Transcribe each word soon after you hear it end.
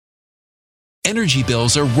energy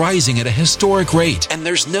bills are rising at a historic rate, and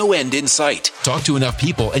there's no end in sight. Talk to enough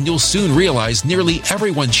people and you'll soon realize nearly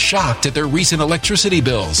everyone's shocked at their recent electricity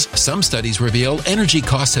bills. Some studies reveal energy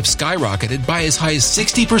costs have skyrocketed by as high as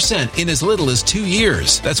 60% in as little as 2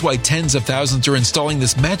 years. That's why tens of thousands are installing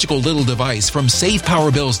this magical little device from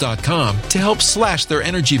SavePowerBills.com to help slash their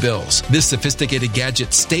energy bills. This sophisticated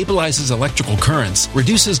gadget stabilizes electrical currents,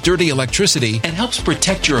 reduces dirty electricity, and helps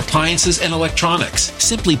protect your appliances and electronics.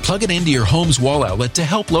 Simply plug it into your home's wall outlet to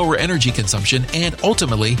help lower energy consumption and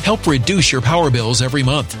ultimately help reduce your power bills every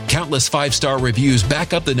month. Countless 5-star reviews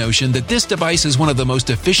back up the notion that this device is one of the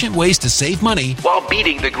most efficient ways to save money while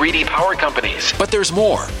beating the greedy power companies. But there's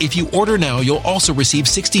more. If you order now, you'll also receive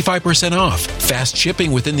 65% off, fast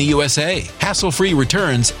shipping within the USA, hassle-free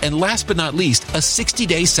returns, and last but not least, a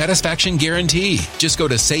 60-day satisfaction guarantee. Just go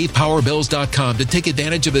to SavePowerBills.com to take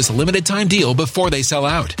advantage of this limited time deal before they sell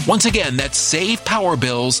out. Once again, that's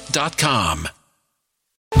SavePowerBills.com.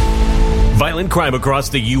 Violent crime across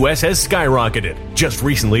the U.S. has skyrocketed. Just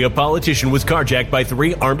recently, a politician was carjacked by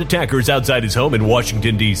 3 armed attackers outside his home in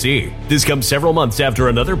Washington, D.C. This comes several months after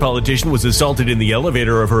another politician was assaulted in the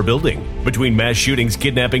elevator of her building. Between mass shootings,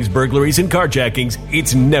 kidnappings, burglaries, and carjackings,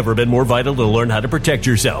 it's never been more vital to learn how to protect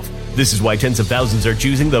yourself. This is why tens of thousands are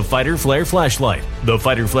choosing the Fighter Flare flashlight. The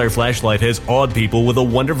Fighter Flare flashlight has awed people with a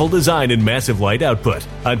wonderful design and massive light output.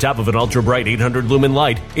 On top of an ultra-bright 800-lumen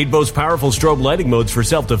light, it boasts powerful strobe lighting modes for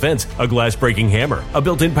self-defense, a glass-breaking hammer, a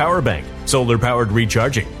built-in power bank, solar-powered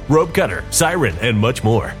recharging, rope cutter, siren, and much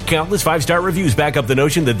more. Countless 5-star reviews back up the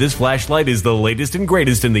notion that this flashlight is the latest and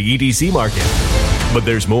greatest in the EDC market. But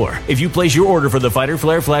there's more. If you place your order for the Fighter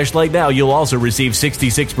Flare flashlight now, you'll also receive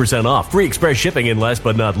 66% off, free express shipping, and last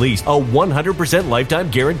but not least, a 100% lifetime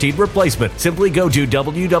guaranteed replacement. Simply go to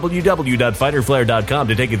www.fighterflare.com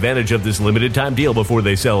to take advantage of this limited time deal before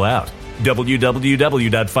they sell out.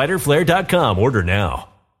 www.fighterflare.com. Order now.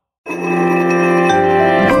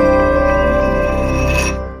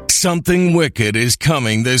 Something wicked is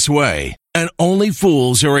coming this way, and only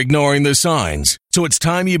fools are ignoring the signs. So it's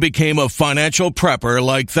time you became a financial prepper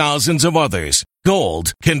like thousands of others.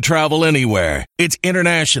 Gold can travel anywhere. It's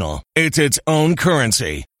international. It's its own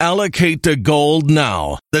currency. Allocate to gold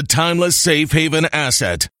now, the timeless safe haven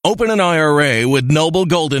asset. Open an IRA with Noble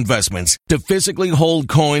Gold Investments to physically hold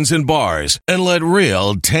coins and bars and let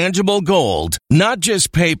real, tangible gold, not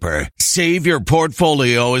just paper, save your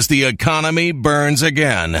portfolio as the economy burns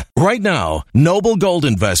again. Right now, Noble Gold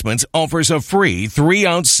Investments offers a free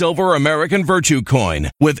 3-ounce silver American Virtue coin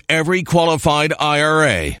with every qualified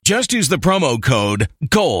IRA. Just use the promo code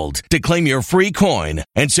GOLD to claim your free coin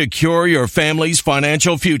and secure your family's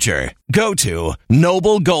financial future. Go to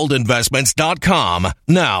NobleGoldInvestments.com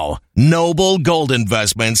now.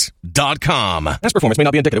 NobleGoldInvestments.com. Past performance may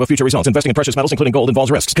not be indicative of future results. Investing in precious metals, including gold, involves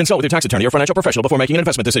risks. Consult with your tax attorney or financial professional before making an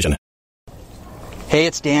investment decision. Hey,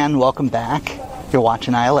 it's Dan. Welcome back. You're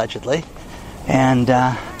watching I Allegedly. And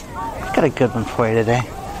I've got a good one for you today.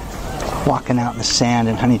 Walking out in the sand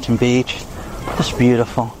in Huntington Beach. Just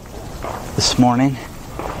beautiful this morning.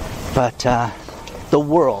 But the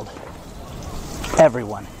world,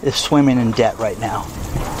 everyone is swimming in debt right now.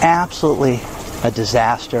 Absolutely a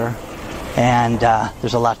disaster. And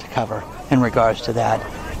there's a lot to cover in regards to that.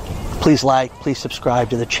 Please like, please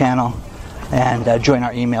subscribe to the channel, and join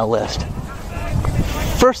our email list.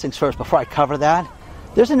 First things first, before I cover that,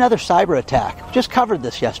 there's another cyber attack. We just covered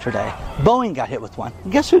this yesterday. Boeing got hit with one.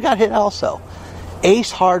 And guess who got hit also?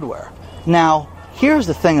 Ace Hardware. Now, here's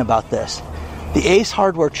the thing about this. The Ace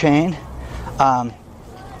Hardware chain,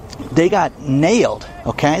 they got nailed,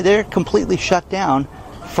 okay? They're completely shut down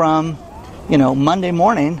from, Monday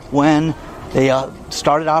morning when they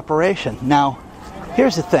started operation. Now,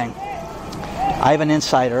 here's the thing. I have an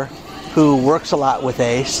insider who works a lot with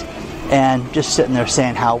Ace, and just sitting there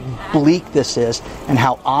saying how bleak this is and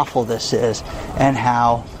how awful this is and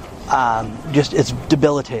how just it's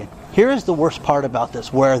debilitating. Here is the worst part about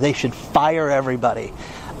this, where they should fire everybody,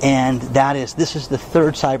 and that is, this is the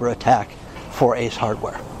third cyber attack for Ace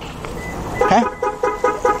Hardware. Okay?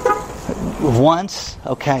 Once,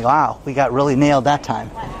 okay, wow, we got really nailed that time.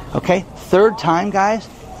 Okay? Third time, guys.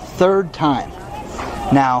 Third time.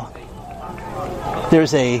 Now,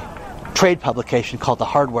 there's a trade publication called The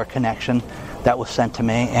Hardware Connection that was sent to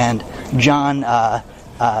me, and John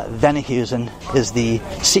Vennehusen is the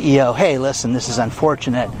CEO. Hey, listen, this is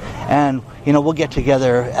unfortunate, and we'll get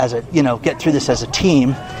together as a get through this as a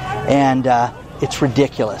team, and it's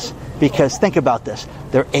ridiculous because think about this: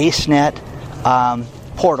 their AceNet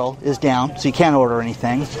portal is down, so you can't order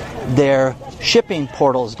anything. Their shipping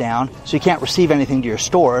portal is down, so you can't receive anything to your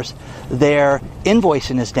stores. Their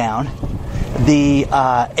invoicing is down. The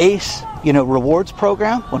Ace rewards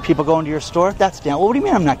program, when people go into your store, that's down. Well, what do you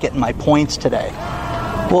mean I'm not getting my points today?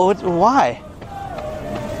 Well, why?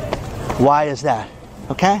 Why is that?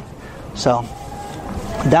 Okay? So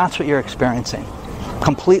that's what you're experiencing.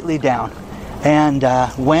 Completely down. And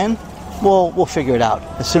when? We'll figure it out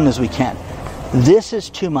as soon as we can. This is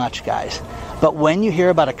too much, guys. But when you hear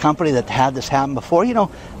about a company that had this happen before,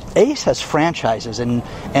 Ace has franchises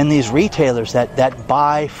and these retailers that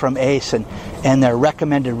buy from Ace and they're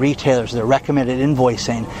recommended retailers, they're recommended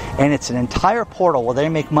invoicing, and it's an entire portal where they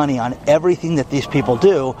make money on everything that these people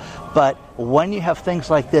do. But when you have things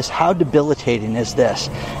like this, how debilitating is this?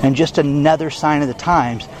 And just another sign of the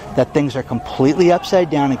times that things are completely upside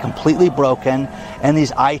down and completely broken, and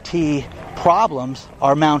these IT problems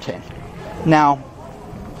are mounting. Now,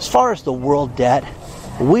 as far as the world debt,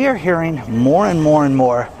 we are hearing more and more and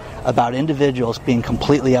more about individuals being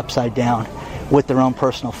completely upside down with their own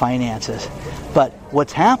personal finances. But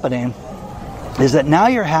what's happening is that now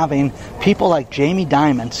you're having people like Jamie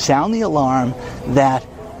Dimon sound the alarm that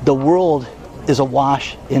the world is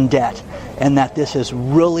awash in debt and that this is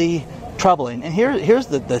really troubling. And here's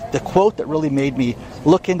the quote that really made me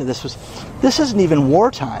look into this was, this isn't even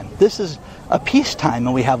wartime. This is a peacetime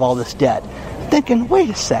and we have all this debt. Thinking, wait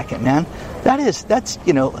a second, man. That's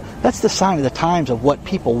the sign of the times of what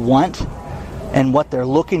people want and what they're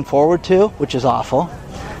looking forward to, which is awful.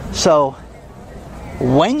 So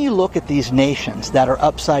when you look at these nations that are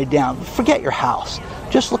upside down, forget your house.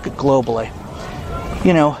 Just look at globally.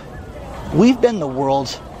 We've been the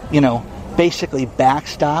world's, basically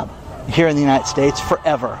backstop here in the United States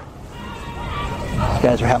forever. You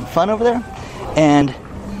guys are having fun over there? And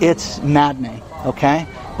it's maddening, okay?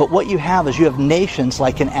 But what you have is you have nations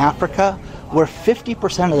like in Africa where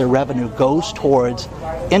 50% of their revenue goes towards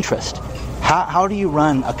interest. How do you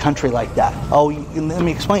run a country like that? Oh, let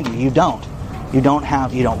me explain to you. You don't. You don't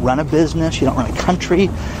run a business, you don't run a country,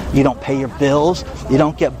 you don't pay your bills, you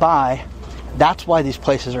don't get by. That's why these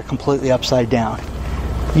places are completely upside down.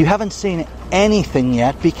 You haven't seen anything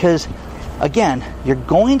yet because, again, you're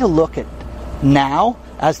going to look at now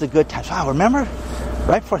as the good times. Wow, remember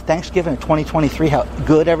right before Thanksgiving of 2023 how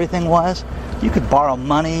good everything was? You could borrow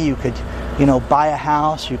money, you could, buy a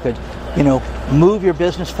house, you could, move your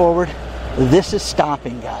business forward. This is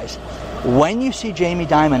stopping, guys. When you see Jamie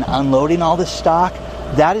Dimon unloading all this stock,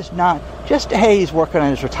 that is not just, hey, he's working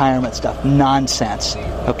on his retirement stuff. Nonsense,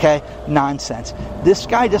 okay? Nonsense. This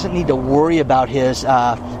guy doesn't need to worry about his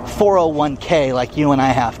 401k like you and I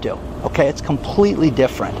have to, okay? It's completely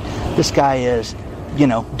different. This guy is,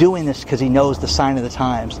 doing this because he knows the sign of the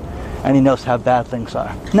times and he knows how bad things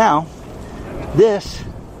are. Now, this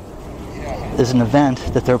is an event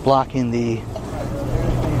that they're blocking the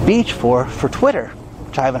beach for Twitter,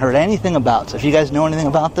 which I haven't heard anything about. So if you guys know anything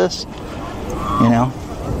about this,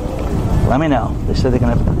 let me know. They said they're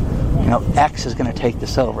going to, X is going to take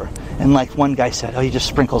this over. And like one guy said, he just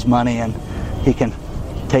sprinkles money and he can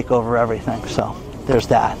take over everything. So there's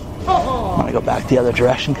that. I'm going to go back the other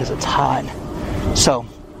direction because it's hot. So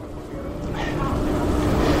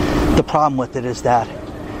the problem with it is that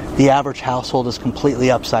the average household is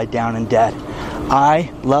completely upside down in debt.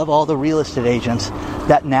 I love all the real estate agents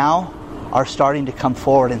that now are starting to come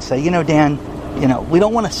forward and say, Dan, we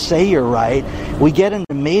don't want to say you're right. We get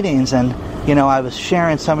into meetings and, I was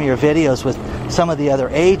sharing some of your videos with some of the other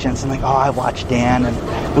agents and I watch Dan,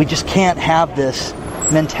 and we just can't have this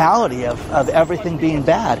mentality of everything being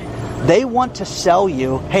bad. They want to sell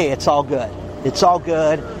you, hey, it's all good. It's all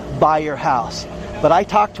good, buy your house. But I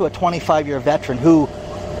talked to a 25-year veteran who,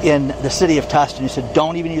 in the city of Tustin, he said,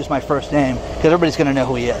 don't even use my first name because everybody's going to know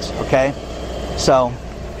who he is, okay? So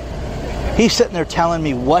he's sitting there telling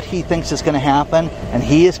me what he thinks is going to happen, and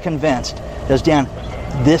he is convinced, says, Dan,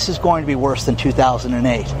 this is going to be worse than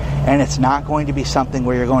 2008. And it's not going to be something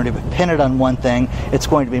where you're going to be pinned on one thing. It's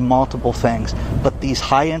going to be multiple things. But these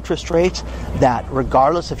high interest rates, that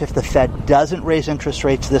regardless of if the Fed doesn't raise interest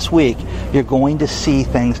rates this week, you're going to see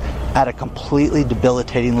things at a completely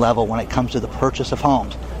debilitating level when it comes to the purchase of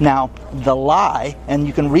homes. Now, the lie, and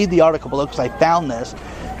you can read the article below because I found this,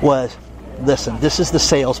 was, listen, this is the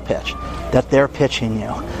sales pitch that they're pitching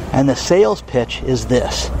you. And the sales pitch is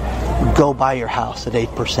this. Go buy your house at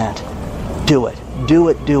 8%. Do it. Do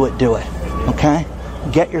it, do it, do it. Okay?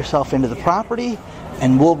 Get yourself into the property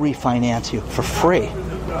and we'll refinance you for free.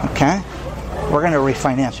 Okay? We're going to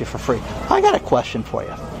refinance you for free. I got a question for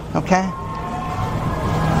you. Okay?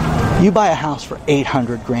 You buy a house for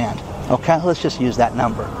 $800,000. Okay? Let's just use that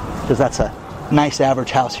number because that's a nice average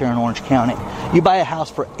house here in Orange County. You buy a house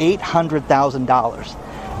for $800,000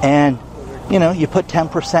 and, you put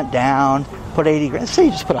 10% down, put $80,000, say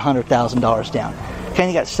you just put $100,000 down. Okay, Okay,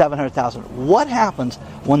 and you got $700,000. What happens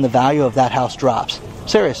when the value of that house drops?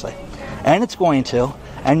 Seriously. And it's going to,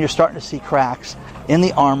 and you're starting to see cracks in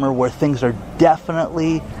the armor where things are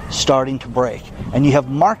definitely starting to break. And you have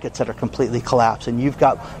markets that are completely collapsing. You've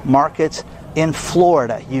got markets in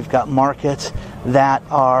Florida. You've got markets that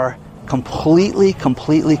are completely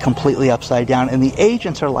upside down. And the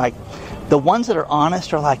agents are like, the ones that are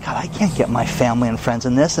honest are like, God, I can't get my family and friends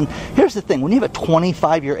in this. And here's the thing. When you have a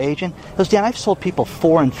 25-year agent, he goes, Dan, I've sold people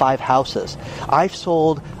 4 and 5 houses. I've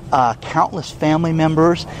sold countless family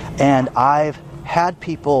members, and I've had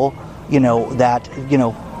people,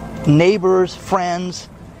 neighbors, friends,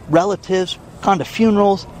 relatives, gone to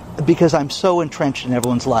funerals because I'm so entrenched in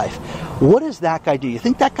everyone's life. What does that guy do? You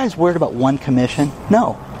think that guy's worried about one commission?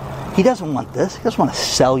 No. He doesn't want this. He doesn't want to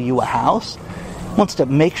sell you a house. He wants to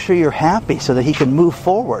make sure you're happy so that he can move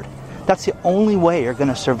forward. That's the only way you're going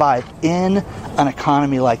to survive in an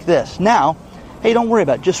economy like this. Now, hey, don't worry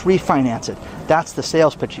about it. Just refinance it. That's the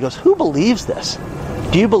sales pitch. He goes, who believes this?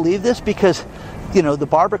 Do you believe this? Because, the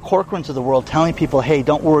Barbara Corcorans of the world telling people, hey,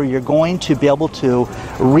 don't worry, you're going to be able to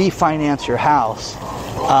refinance your house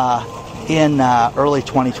in early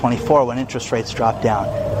 2024 when interest rates drop down.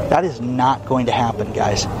 That is not going to happen,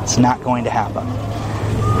 guys. It's not going to happen.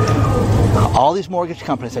 All these mortgage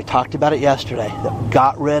companies, I talked about it yesterday, that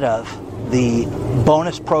got rid of the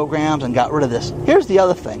bonus programs and got rid of this. Here's the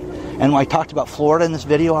other thing. And I talked about Florida in this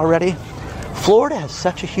video already. Florida has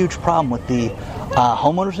such a huge problem with the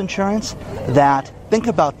homeowners insurance that, think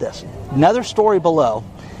about this. Another story below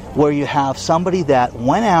where you have somebody that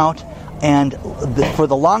went out and for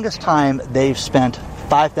the longest time they've spent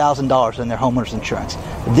 $5,000 in their homeowners insurance.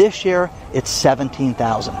 This year it's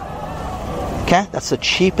 $17,000. Okay? That's the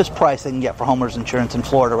cheapest price they can get for homeowners insurance in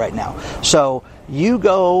Florida right now. So you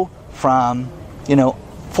go from,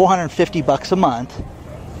 $450 a month,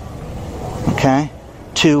 okay,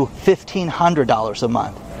 to $1,500 a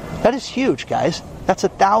month. That is huge, guys. That's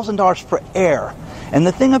 $1,000 for air. And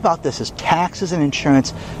the thing about this is taxes and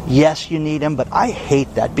insurance, yes, you need them, but I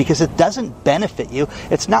hate that because it doesn't benefit you.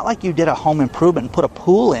 It's not like you did a home improvement and put a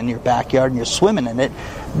pool in your backyard and you're swimming in it.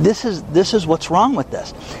 This is what's wrong with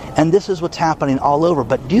this. And this is what's happening all over.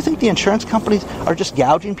 But do you think the insurance companies are just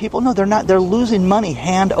gouging people? No, they're not. They're losing money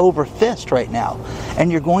hand over fist right now. And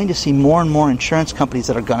you're going to see more and more insurance companies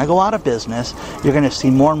that are going to go out of business. You're going to see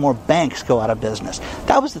more and more banks go out of business.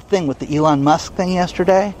 That was the thing with the Elon Musk thing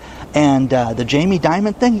yesterday and the Jamie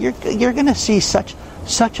Dimon thing. You're going to see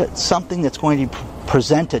something that's going to be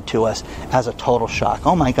presented to us as a total shock.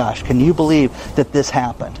 Oh my gosh, can you believe that this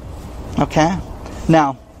happened? Okay?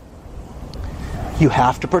 Now, you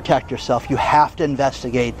have to protect yourself. You have to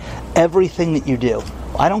investigate everything that you do.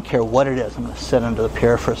 I don't care what it is. I'm going to sit under the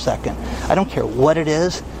pier for a second. I don't care what it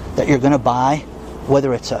is that you're going to buy,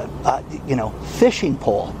 whether it's a fishing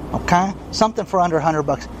pole, okay? Something for under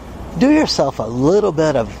 $100. Do yourself a little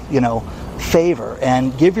bit of, favor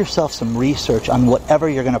and give yourself some research on whatever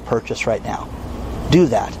you're going to purchase right now. Do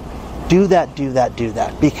that. Do that.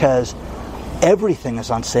 Because everything is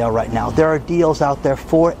on sale right now. There are deals out there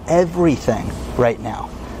for everything right now.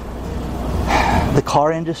 The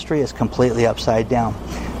car industry is completely upside down.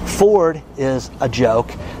 Ford is a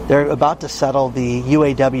joke. They're about to settle the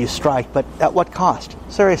UAW strike, but at what cost?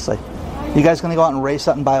 Seriously. You guys going to go out and race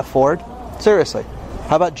up and buy a Ford? Seriously.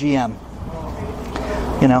 How about GM?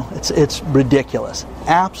 It's ridiculous.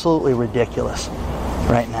 Absolutely ridiculous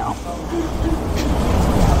right now.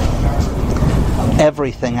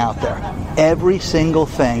 Everything out there. Every single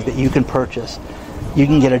thing that you can purchase, you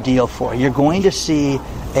can get a deal for. You're going to see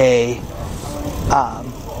a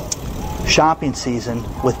shopping season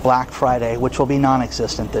with Black Friday, which will be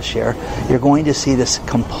non-existent this year. You're going to see this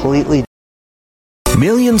completely.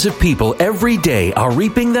 Millions of people every day are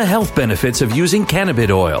reaping the health benefits of using cannabis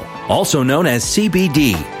oil, also known as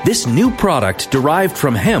CBD. This new product derived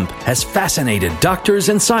from hemp has fascinated doctors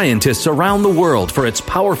and scientists around the world for its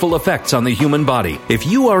powerful effects on the human body. If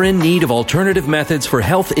you are in need of alternative methods for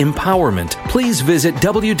health empowerment, please visit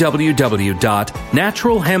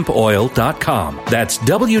www.naturalhempoil.com. That's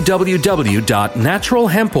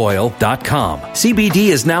www.naturalhempoil.com. CBD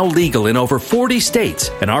is now legal in over 40 states,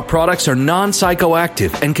 and our products are non-psychoactive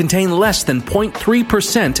and contain less than 0.3%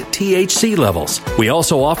 THC levels. We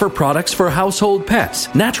also offer products for household pets.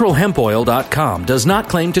 NaturalHempOil.com does not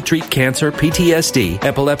claim to treat cancer, PTSD,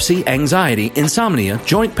 epilepsy, anxiety, insomnia,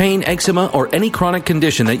 joint pain, eczema, or any chronic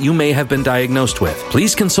condition that you may have been diagnosed with.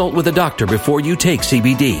 Please consult with a doctor before you take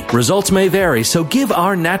CBD. Results may vary, so give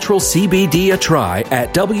our natural CBD a try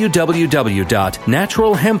at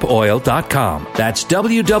www.naturalhempoil.com. That's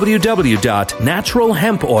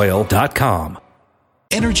www.naturalhempoil.com.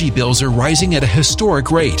 Energy bills are rising at a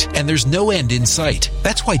historic rate, and there's no end in sight.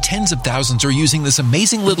 That's why tens of thousands are using this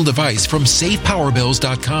amazing little device from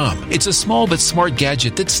SavePowerBills.com. It's a small but smart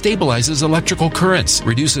gadget that stabilizes electrical currents,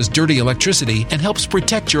 reduces dirty electricity, and helps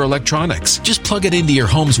protect your electronics. Just plug it into your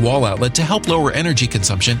home's wall outlet to help lower energy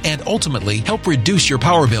consumption and ultimately help reduce your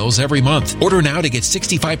power bills every month. Order now to get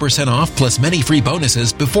 65% off plus many free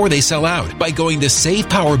bonuses before they sell out by going to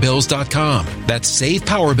SavePowerBills.com. That's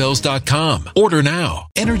SavePowerBills.com. Order now.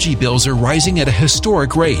 Energy bills are rising at a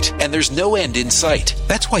historic rate, and there's no end in sight.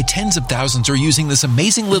 That's why tens of thousands are using this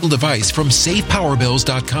amazing little device from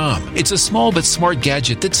SavePowerBills.com. It's a small but smart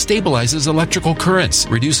gadget that stabilizes electrical currents,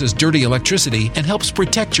 reduces dirty electricity, and helps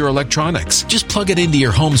protect your electronics. Just plug it into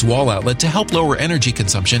your home's wall outlet to help lower energy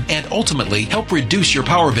consumption and ultimately help reduce your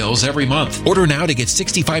power bills every month. Order now to get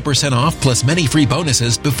 65% off plus many free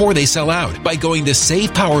bonuses before they sell out by going to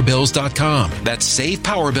SavePowerBills.com. That's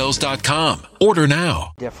SavePowerBills.com. Order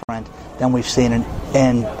now. Different than we've seen in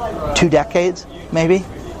 2 decades, maybe.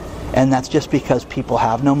 And that's just because people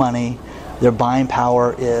have no money, their buying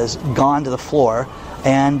power is gone to the floor,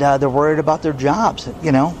 and they're worried about their jobs.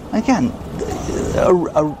 You know, again,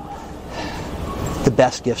 the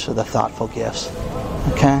best gifts are the thoughtful gifts.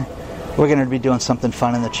 Okay? We're going to be doing something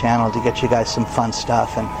fun in the channel to get you guys some fun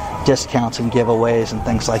stuff and discounts and giveaways and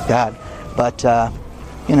things like that. But,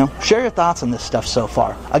 you know, share your thoughts on this stuff so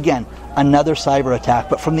far. Again, another cyber attack,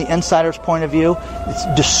 but from the insider's point of view, it's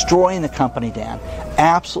destroying the company, Dan.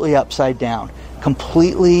 Absolutely upside down.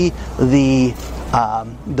 Completely the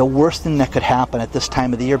worst thing that could happen at this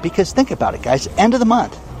time of the year, because think about it, guys. End of the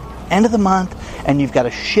month, and you've got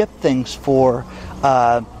to ship things for,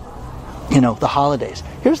 the holidays.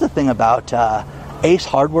 Here's the thing about Ace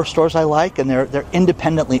Hardware stores I like, and they're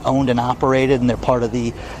independently owned and operated, and they're part of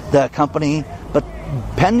the company. But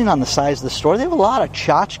depending on the size of the store, they have a lot of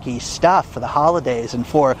tchotchke stuff for the holidays and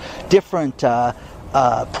for different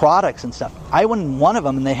products and stuff. I went in one of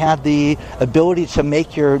them, and they had the ability to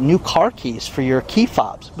make your new car keys for your key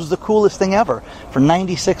fobs. It was the coolest thing ever. For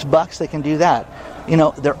 $96, they can do that. You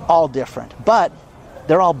know, they're all different, but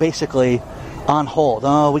they're all basically on hold.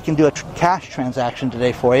 Oh, we can do a cash transaction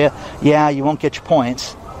today for you. Yeah, you won't get your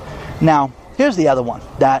points. Now, here's the other one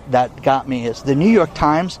that got me is the New York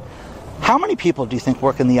Times. How many people do you think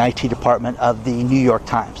work in the IT department of the New York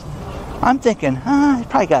Times? I'm thinking, you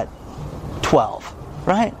probably got 12,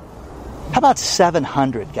 right? How about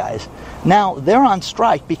 700 guys? Now, they're on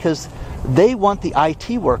strike because they want the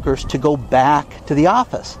IT workers to go back to the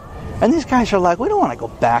office. And these guys are like, we don't want to go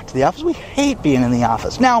back to the office. We hate being in the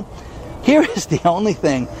office. Now, here is the only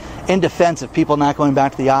thing in defense of people not going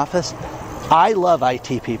back to the office. I love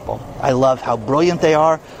IT people. I love how brilliant they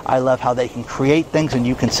are. I love how they can create things, and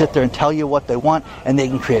you can sit there and tell you what they want, and they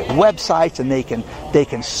can create websites, and they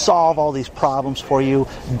can solve all these problems for you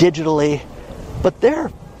digitally. But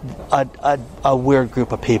they're a weird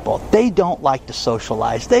group of people. They don't like to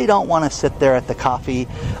socialize. They don't want to sit there at the coffee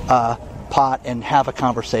pot and have a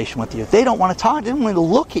conversation with you. They don't want to talk. They don't want to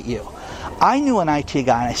look at you. I knew an IT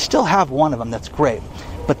guy, and I still have one of them that's great.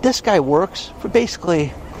 But this guy works for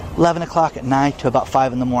basically 11 o'clock at night to about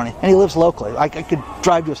 5 in the morning. And he lives locally. I could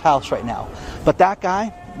drive to his house right now. But that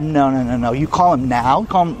guy, no. You call him now? You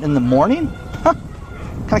call him in the morning? Huh.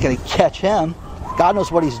 Not going to catch him. God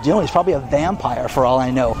knows what he's doing. He's probably a vampire for all I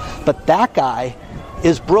know. But that guy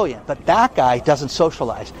is brilliant. But that guy doesn't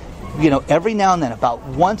socialize. You know, every now and then, about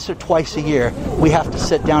once or twice a year, we have to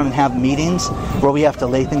sit down and have meetings where we have to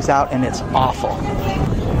lay things out, and it's awful.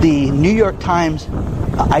 The New York Times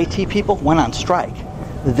IT people went on strike.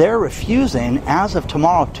 They're refusing, as of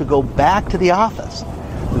tomorrow, to go back to the office.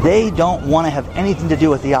 They don't want to have anything to do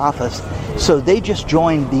with the office, so they just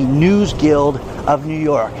joined the News Guild of New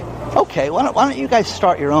York. Okay, why don't you guys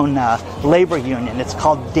start your own labor union? It's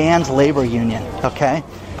called Dan's Labor Union, okay?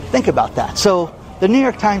 Think about that. So the New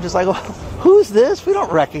York Times is like, well, who's this? We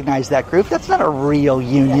don't recognize that group. That's not a real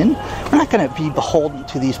union. We're not going to be beholden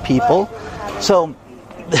to these people. So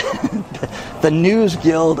the News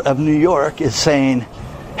Guild of New York is saying,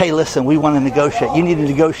 hey, listen, we want to negotiate. You need to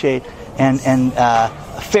negotiate and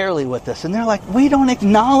fairly with us. And they're like, we don't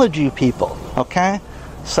acknowledge you people, okay?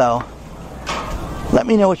 So let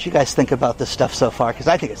me know what you guys think about this stuff so far, because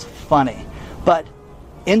I think it's funny. But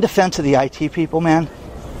in defense of the IT people, man,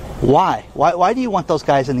 why? Why do you want those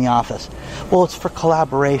guys in the office? Well, it's for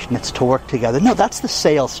collaboration. It's to work together. No, that's the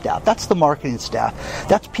sales staff. That's the marketing staff.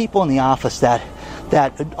 That's people in the office that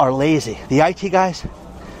are lazy. The IT guys,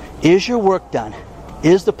 is your work done?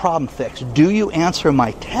 Is the problem fixed? Do you answer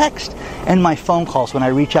my text and my phone calls when I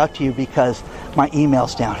reach out to you because my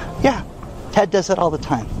email's down? Yeah, Ted does that all the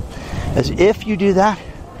time. As if you do that,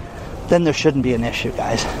 then there shouldn't be an issue,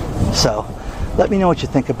 guys. So let me know what you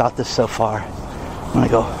think about this so far. I'm going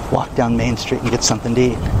to go walk down Main Street and get something to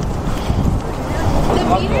eat.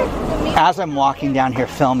 As I'm walking down here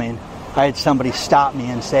filming, I had somebody stop me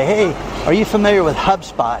and say, hey, are you familiar with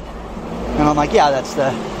HubSpot? And I'm like, yeah, that's the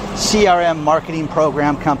CRM marketing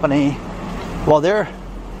program company. Well, they're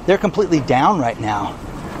completely down right now.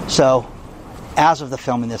 So as of the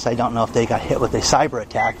filming this, I don't know if they got hit with a cyber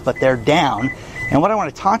attack, but they're down. And what I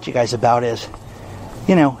want to talk to you guys about is,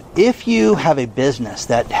 if you have a business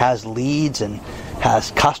that has leads and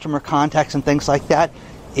has customer contacts and things like that,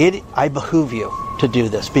 I behoove you to do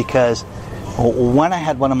this, because when I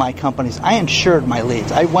had one of my companies, I insured my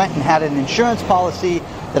leads. I went and had an insurance policy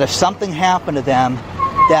that if something happened to them,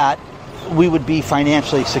 that we would be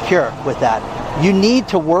financially secure with that. You need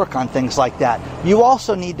to work on things like that. You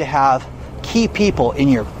also need to have key people in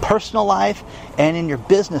your personal life and in your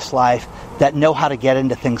business life that know how to get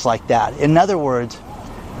into things like that. In other words,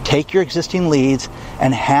 take your existing leads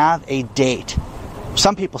and have a date.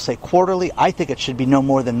 Some people say quarterly. I think it should be no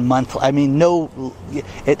more than monthly.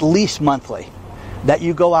 At least monthly. That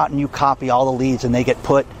you go out and you copy all the leads and they get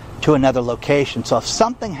put to another location. So if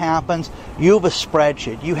something happens, you have a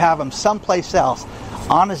spreadsheet. You have them someplace else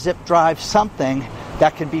on a zip drive, something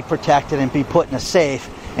that can be protected and be put in a safe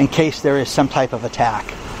in case there is some type of attack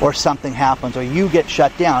or something happens or you get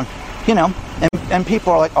shut down. And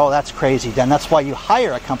people are like, oh, that's crazy. Then that's why you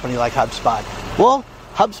hire a company like HubSpot. Well,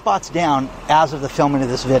 HubSpot's down as of the filming of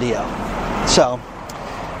this video. So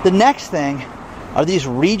the next thing are these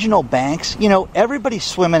regional banks. Everybody's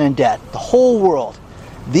swimming in debt, the whole world.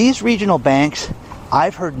 These regional banks,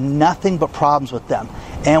 I've heard nothing but problems with them.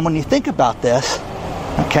 And when you think about this,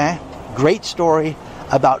 okay, great story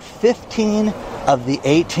about 15 of the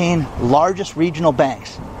 18 largest regional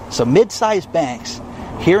banks, so mid-sized banks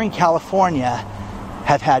here in California,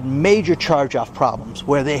 have had major charge-off problems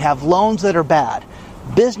where they have loans that are bad.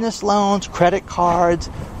 Business loans, credit cards,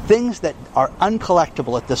 things that are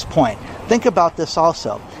uncollectible at this point. Think about this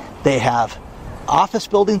also. They have office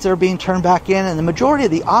buildings that are being turned back in, and the majority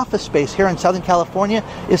of the office space here in Southern California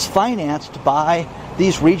is financed by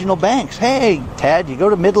these regional banks. Hey, Ted, you go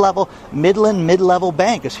to Midland mid-level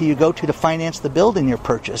bank is who you go to finance the building you're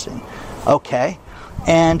purchasing. Okay.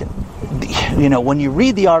 And, when you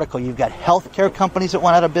read the article, you've got healthcare companies that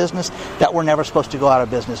went out of business that were never supposed to go out of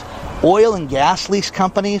business. Oil and gas lease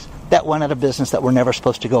companies that went out of business that were never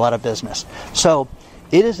supposed to go out of business. So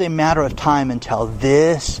it is a matter of time until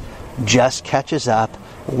this just catches up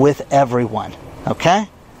with everyone. Okay?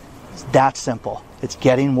 It's that simple. It's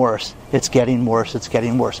getting worse. It's getting worse. It's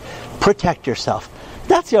getting worse. Protect yourself.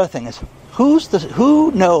 That's the other thing is,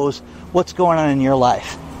 who knows what's going on in your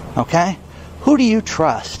life? Okay? Who do you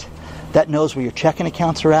trust that knows where your checking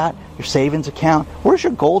accounts are at, your savings account? Where's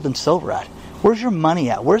your gold and silver at? Where's your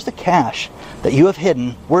money at? Where's the cash that you have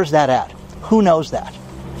hidden? Where's that at? Who knows that?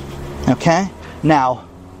 Okay? Now,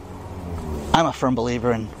 I'm a firm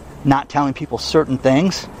believer in not telling people certain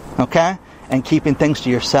things, okay? And keeping things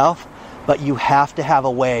to yourself. But you have to have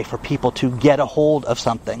a way for people to get a hold of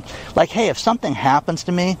something. Like, hey, if something happens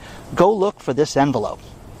to me, go look for this envelope,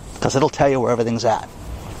 because it'll tell you where everything's at.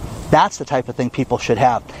 That's the type of thing people should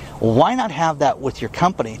have. Why not have that with your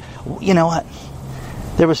company? You know what?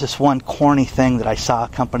 There was this one corny thing that I saw a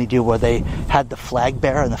company do where they had the flag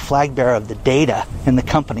bearer and the flag bearer of the data in the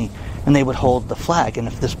company, and they would hold the flag. And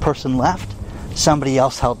if this person left, somebody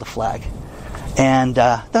else held the flag. And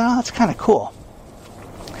that's kind of cool.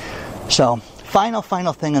 So, final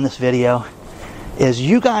thing in this video is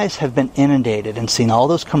you guys have been inundated and seen all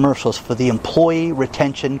those commercials for the employee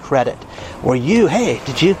retention credit, where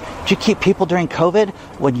did you keep people during COVID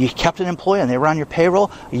when you kept an employee and they were on your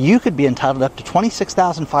payroll? You could be entitled up to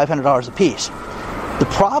 $26,500 a piece. The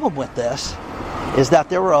problem with this is that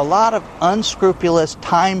there were a lot of unscrupulous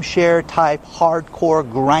timeshare type hardcore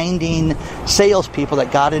grinding salespeople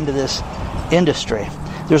that got into this industry.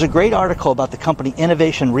 There's a great article about the company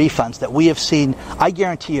Innovation Refunds that we have seen. I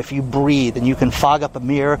guarantee you, if you breathe and you can fog up a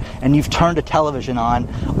mirror and you've turned a television on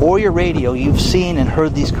or your radio, you've seen and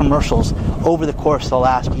heard these commercials over the course of the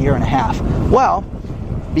last year and a half. Well,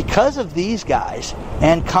 because of these guys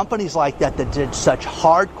and companies like that did such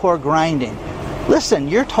hardcore grinding, listen,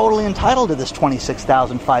 you're totally entitled to this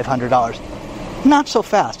 $26,500. Not so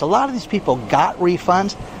fast. A lot of these people got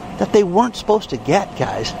refunds that they weren't supposed to get,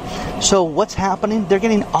 guys. So what's happening? They're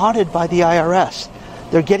getting audited by the IRS.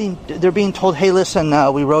 They're being told, hey, listen,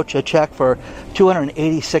 we wrote you a check for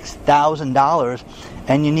 $286,000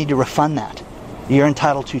 and you need to refund that. You're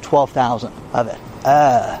entitled to $12,000 of it.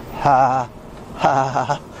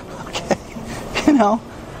 Okay.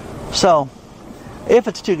 So if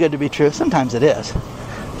it's too good to be true, sometimes it is.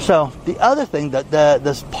 So the other thing, that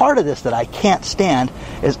this part of this that I can't stand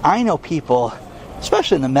is I know people,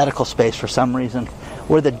 especially in the medical space for some reason,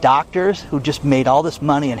 where the doctors who just made all this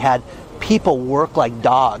money and had people work like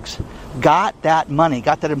dogs got that money,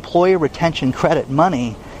 got that employee retention credit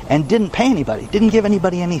money, and didn't pay anybody, didn't give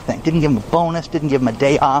anybody anything, didn't give them a bonus, didn't give them a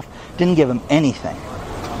day off, didn't give them anything.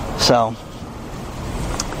 So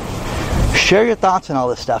share your thoughts on all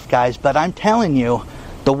this stuff, guys, but I'm telling you,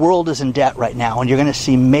 the world is in debt right now, and you're going to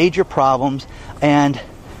see major problems. And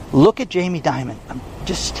look at Jamie Dimon.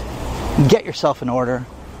 Just get yourself in order.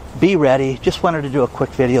 Be ready. Just wanted to do a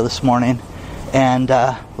quick video this morning, and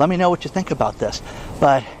let me know what you think about this.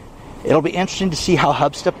 But it'll be interesting to see how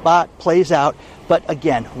HubSpot plays out. But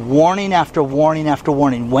again, warning after warning after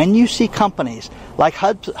warning. When you see companies like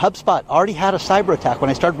HubSpot already had a cyber attack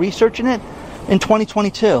when I started researching it in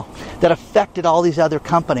 2022 that affected all these other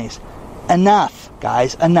companies. Enough,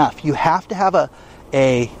 guys, enough. You have to have a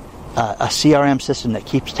CRM system that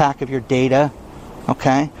keeps track of your data,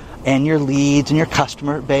 okay, and your leads and your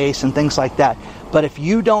customer base and things like that. But if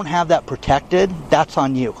you don't have that protected, that's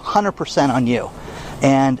on you, 100% on you.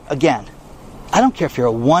 And again, I don't care if you're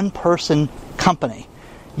a one-person company.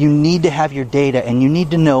 You need to have your data, and you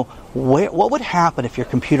need to know what would happen if your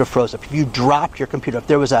computer froze up, if you dropped your computer, if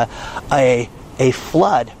there was a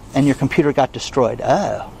flood and your computer got destroyed.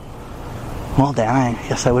 Oh. Well, then I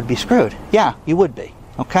guess I would be screwed. Yeah, you would be,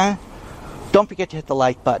 okay? Don't forget to hit the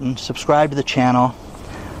like button, subscribe to the channel,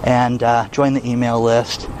 and join the email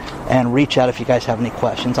list, and reach out if you guys have any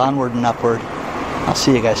questions. Onward and upward. I'll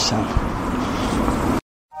see you guys soon.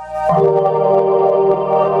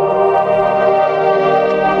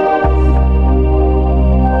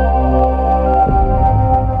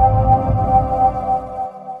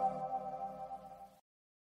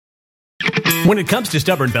 When it comes to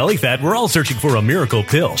stubborn belly fat, we're all searching for a miracle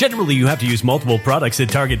pill. Generally, you have to use multiple products that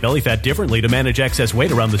target belly fat differently to manage excess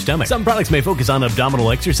weight around the stomach. Some products may focus on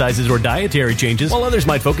abdominal exercises or dietary changes, while others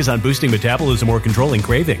might focus on boosting metabolism or controlling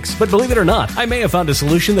cravings. But believe it or not, I may have found a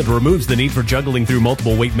solution that removes the need for juggling through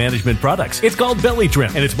multiple weight management products. It's called Belly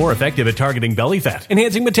Trim, and it's more effective at targeting belly fat,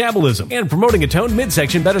 enhancing metabolism, and promoting a toned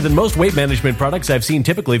midsection better than most weight management products I've seen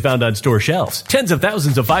typically found on store shelves. Tens of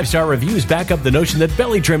thousands of 5-star reviews back up the notion that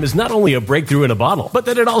Belly Trim is not only a breakthrough in a bottle, but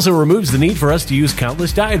that it also removes the need for us to use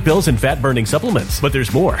countless diet pills and fat-burning supplements. But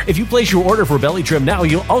there's more. If you place your order for Belly Trim now,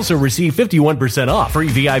 you'll also receive 51% off, free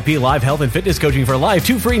VIP live health and fitness coaching for life,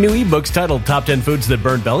 2 free new ebooks titled Top 10 Foods That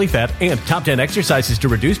Burn Belly Fat and Top 10 Exercises to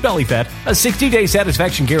Reduce Belly Fat, a 60-day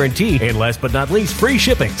satisfaction guarantee, and last but not least, free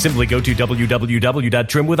shipping. Simply go to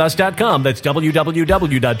www.trimwithus.com. That's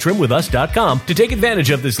www.trimwithus.com to take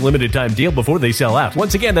advantage of this limited time deal before they sell out.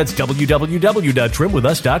 Once again, that's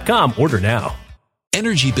www.trimwithus.com. Order now.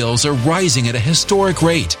 Energy bills are rising at a historic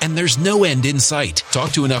rate, and there's no end in sight.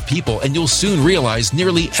 Talk to enough people, and you'll soon realize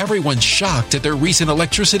nearly everyone's shocked at their recent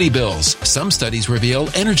electricity bills. Some studies reveal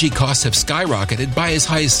energy costs have skyrocketed by as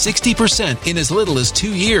high as 60% in as little as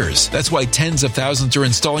 2 years. That's why tens of thousands are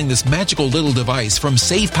installing this magical little device from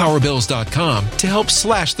SavePowerBills.com to help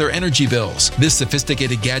slash their energy bills. This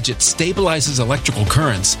sophisticated gadget stabilizes electrical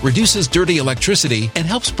currents, reduces dirty electricity, and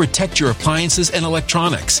helps protect your appliances and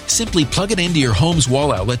electronics. Simply plug it into your home's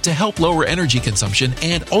wall outlet to help lower energy consumption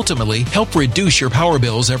and ultimately help reduce your power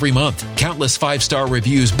bills every month. Countless 5-star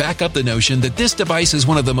reviews back up the notion that this device is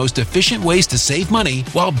one of the most efficient ways to save money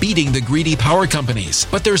while beating the greedy power companies.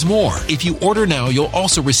 But there's more. If you order now, you'll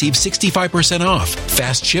also receive 65% off,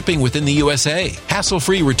 fast shipping within the USA,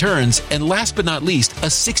 hassle-free returns, and last but not least,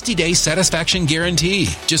 a 60-day satisfaction guarantee.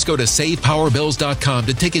 Just go to SavePowerBills.com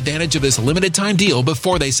to take advantage of this limited time deal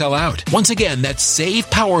before they sell out. Once again, that's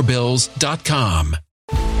SavePowerBills.com.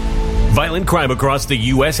 Violent crime across the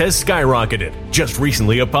U.S. has skyrocketed. Just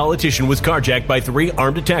recently, a politician was carjacked by 3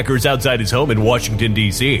 armed attackers outside his home in Washington,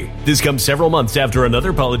 D.C. This comes several months after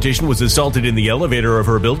another politician was assaulted in the elevator of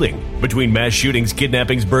her building. Between mass shootings,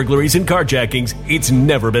 kidnappings, burglaries, and carjackings, it's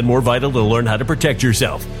never been more vital to learn how to protect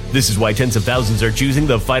yourself. This is why tens of thousands are choosing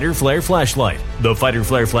the Fighter Flare flashlight. The Fighter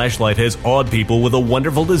Flare flashlight has awed people with a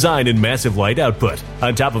wonderful design and massive light output.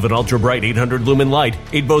 On top of an ultra-bright 800-lumen light,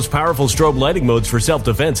 it boasts powerful strobe lighting modes for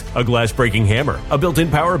self-defense, a glass-breaking hammer, a built-in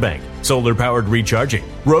power bank, solar-powered recharging,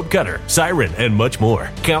 rope cutter, siren, and much more.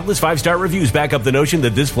 Countless 5-star reviews back up the notion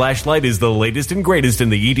that this flashlight is the latest and greatest in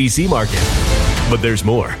the EDC market. But there's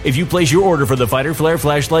more. If you place your order for the Fighter Flare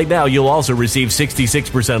flashlight now, you'll also receive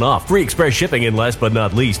 66% off, free express shipping, and last but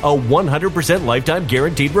not least, a 100% lifetime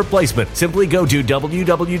guaranteed replacement. Simply go to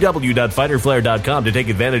www.fighterflare.com to take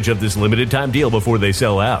advantage of this limited time deal before they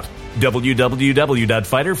sell out.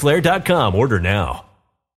 www.fighterflare.com. Order now.